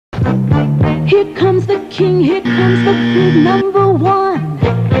Here comes the king, here comes the big number one.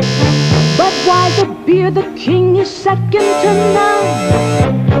 Budweiser beer, the king is second to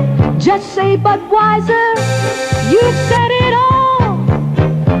none. Just say Budweiser, you've said it all.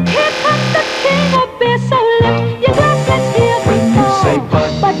 Here comes the king of beer, so lift your glasses, here we go.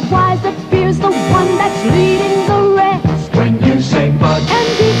 Budweiser beer's the one that's leading the rest. When you say Bud, and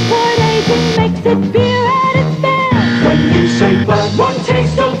Detroit aging makes it beer at its best. when you say Bud, one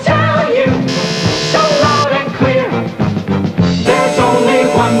taste will tell you so loud and clear. There's only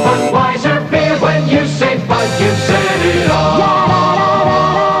one Budweiser beer. When you say Bud, you've said it all.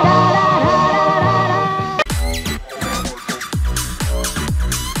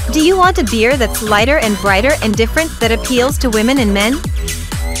 Do you want a beer that's lighter and brighter and different that appeals to women and men?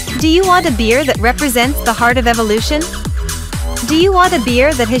 Do you want a beer that represents the heart of evolution? Do you want a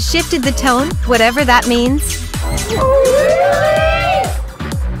beer that has shifted the tone, whatever that means?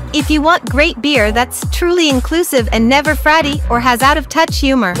 If you want great beer that's truly inclusive and never fratty or has out-of-touch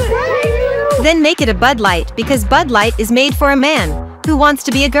humor, then make it a Bud Light, because Bud Light is made for a man who wants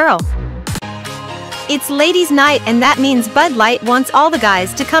to be a girl. It's ladies' night, and that means Bud Light wants all the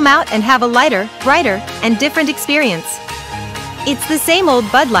guys to come out and have a lighter, brighter, and different experience. It's the same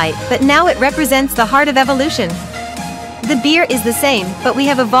old Bud Light, but now it represents the heart of evolution. The beer is the same, but we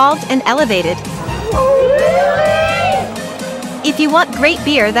have evolved and elevated. If you want great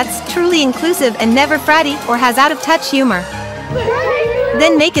beer that's truly inclusive and never fratty or has out-of-touch humor,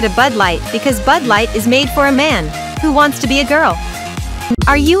 then make it a Bud Light, because Bud Light is made for a man who wants to be a girl.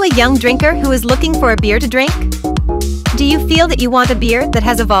 Are you a young drinker who is looking for a beer to drink? Do you feel that you want a beer that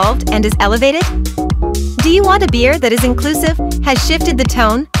has evolved and is elevated? Do you want a beer that is inclusive, has shifted the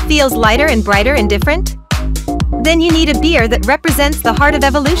tone, feels lighter and brighter and different? Then you need a beer that represents the heart of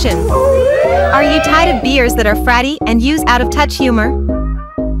evolution. Are you tired of beers that are fratty and use out-of-touch humor?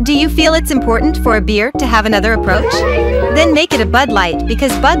 Do you feel it's important for a beer to have another approach? Then make it a Bud Light,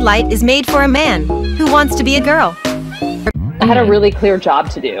 because Bud Light is made for a man who wants to be a girl. I had a really clear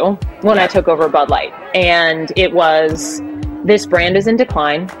job to do when I took over Bud Light, and it was, this brand is in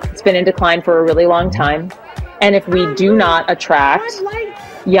decline. It's been in decline for a really long time, and if we do not attract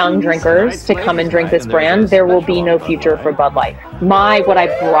young drinkers to come and drink this brand, there will be no future for Bud Light. What I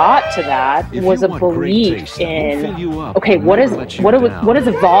brought to that was a belief in, okay, what does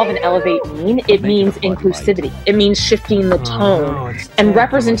evolve and elevate mean? It means inclusivity. It means shifting the tone, and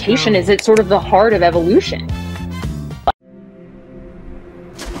representation is at sort of the heart of evolution.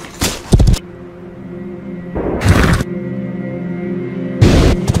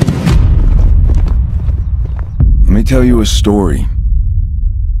 Let me tell you a story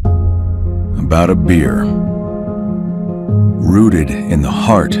about a beer rooted in the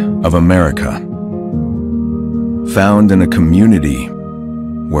heart of America, found in a community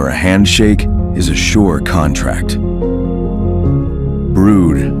where a handshake is a sure contract,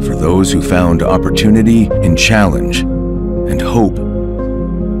 brewed for those who found opportunity in challenge and hope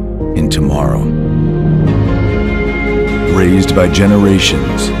in tomorrow, raised by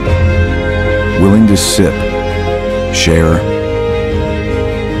generations, willing to sip, share,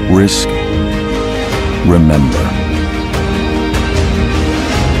 risk, remember.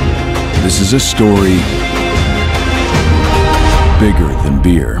 This is a story bigger than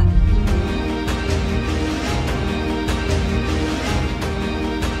beer.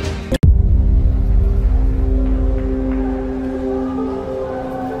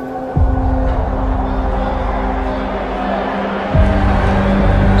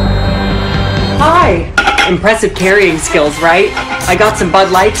 Hi! Impressive carrying skills, right? I got some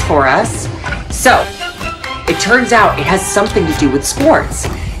Bud Lights for us. So, it turns out it has something to do with sports.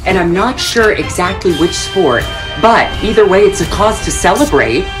 And I'm not sure exactly which sport, but either way, it's a cause to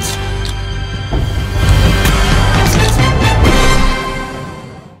celebrate.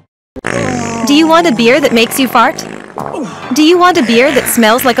 Do you want a beer that makes you fart? Do you want a beer that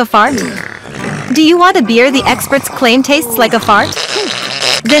smells like a fart? Do you want a beer the experts claim tastes like a fart?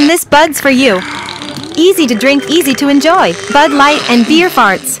 Then this Bud's for you. Easy to drink, easy to enjoy. Bud Light and beer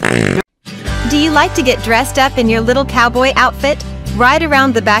farts. Do you like to get dressed up in your little cowboy outfit, ride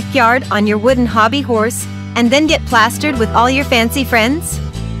around the backyard on your wooden hobby horse, and then get plastered with all your fancy friends?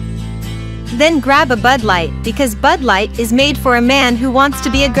 Then grab a Bud Light, because Bud Light is made for a man who wants to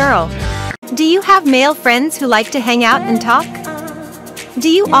be a girl. Do you have male friends who like to hang out and talk? Do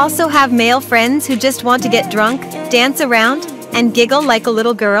you also have male friends who just want to get drunk, dance around, and giggle like a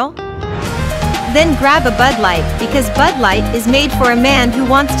little girl? Then grab a Bud Light, because Bud Light is made for a man who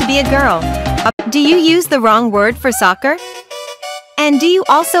wants to be a girl. Do you use the wrong word for soccer? And do you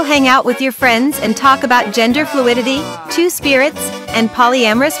also hang out with your friends and talk about gender fluidity, two spirits, and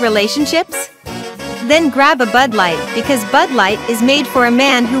polyamorous relationships? Then grab a Bud Light because Bud Light is made for a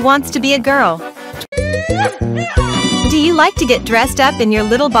man who wants to be a girl. Do you like to get dressed up in your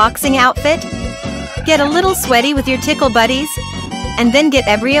little boxing outfit? Get a little sweaty with your tickle buddies? And then get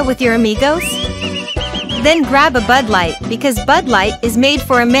ebria with your amigos? Then grab a Bud Light because Bud Light is made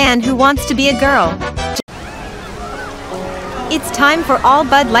for a man who wants to be a girl. It's time for all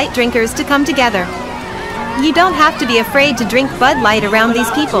Bud Light drinkers to come together. You don't have to be afraid to drink Bud Light around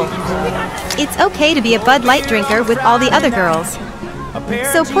these people. It's okay to be a Bud Light drinker with all the other girls.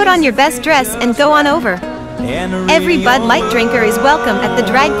 So put on your best dress and go on over. Every Bud Light drinker is welcome at the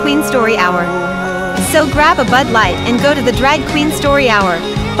Drag Queen Story Hour. So grab a Bud Light and go to the Drag Queen Story Hour.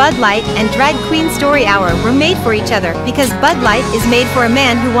 Bud Light and Drag Queen Story Hour were made for each other because Bud Light is made for a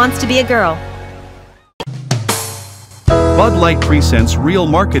man who wants to be a girl. Bud Light presents real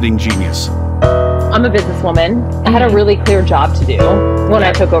marketing genius. I'm a businesswoman. I had a really clear job to do when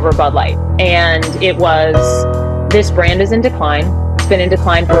I took over Bud Light. And it was, this brand is in decline. It's been in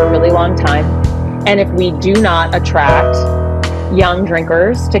decline for a really long time. And if we do not attract young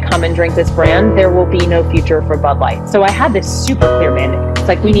drinkers to come and drink this brand, there will be no future for Bud Light. So I had this super clear mandate. It's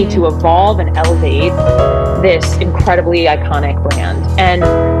like we need to evolve and elevate this incredibly iconic brand. And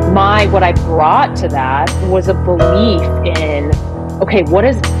what I brought to that was a belief in, okay, what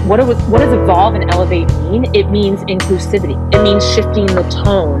does evolve and elevate mean? It means inclusivity. It means shifting the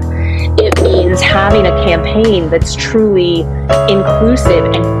tone. It means having a campaign that's truly inclusive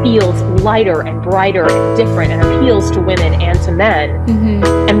and feels lighter and brighter and different and appeals to women and to men.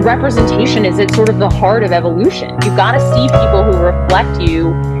 And representation is at sort of the heart of evolution. You've got to see people who reflect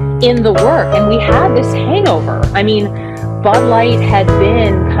you in the work. And we had this hangover. I mean, Bud Light had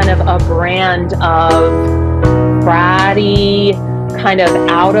been kind of a brand of bratty, kind of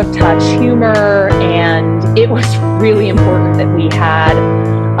out of touch humor, and it was really important that we had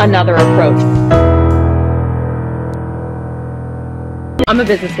another approach. I'm a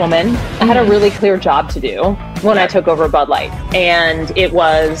businesswoman. I had a really clear job to do when I took over Bud Light, and it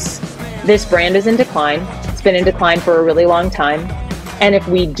was, this brand is in decline. It's been in decline for a really long time, and if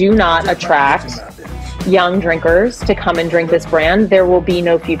we do not attract young drinkers to come and drink this brand, there will be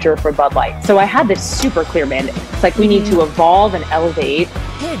no future for Bud Light. So I had this super clear mandate. It's like we need to evolve and elevate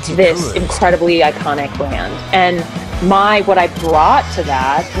this incredibly iconic brand. And what I brought to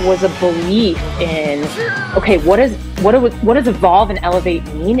that was a belief in, okay, what does evolve and elevate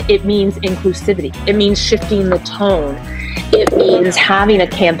mean? It means inclusivity. It means shifting the tone. It means having a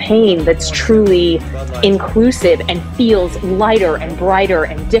campaign that's truly inclusive and feels lighter and brighter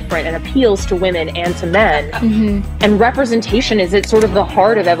and different and appeals to women and to men. And representation is at sort of the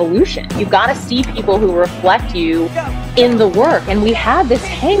heart of evolution. You've got to see people who reflect you in the work. And we had this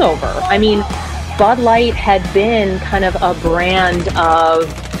hangover. I mean, Bud Light had been kind of a brand of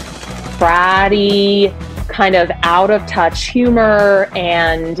bratty, kind of out of touch humor,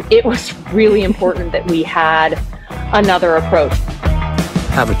 and it was really important that we had another approach.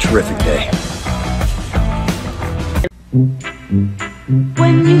 Have a terrific day.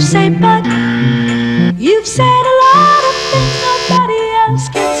 When you say Bud, you've said a lot of things nobody else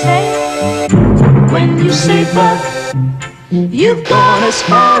can say. When you say Bud, you've gone as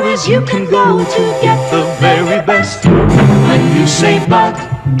far as you can go to get the very best. When you say Bud,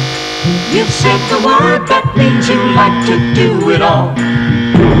 you've said the word that means you like to do it all.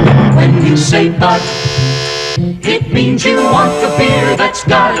 When you say Bud, it means you want the beer that's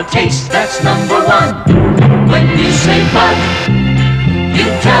got a taste that's number one. When you say Bud, you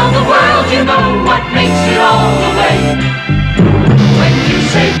tell the world you know what makes it all the way. When you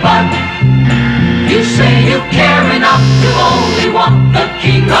say Bud, you say you care enough to only want the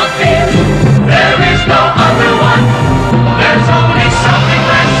king of beer. There is no other one, there's only something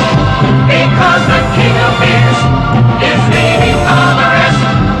less, because the king of beers is leading all the rest.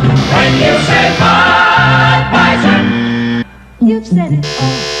 When you say Budweiser, you've said it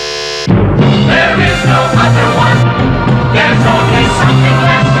all. There is no other one, there's only something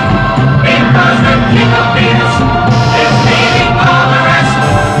less, because the king of beers is leading all the rest.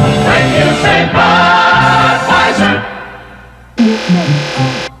 When you say Budweiser, you've said it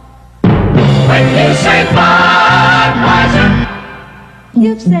all. When you say Budweiser,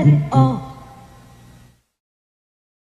 you've said it all.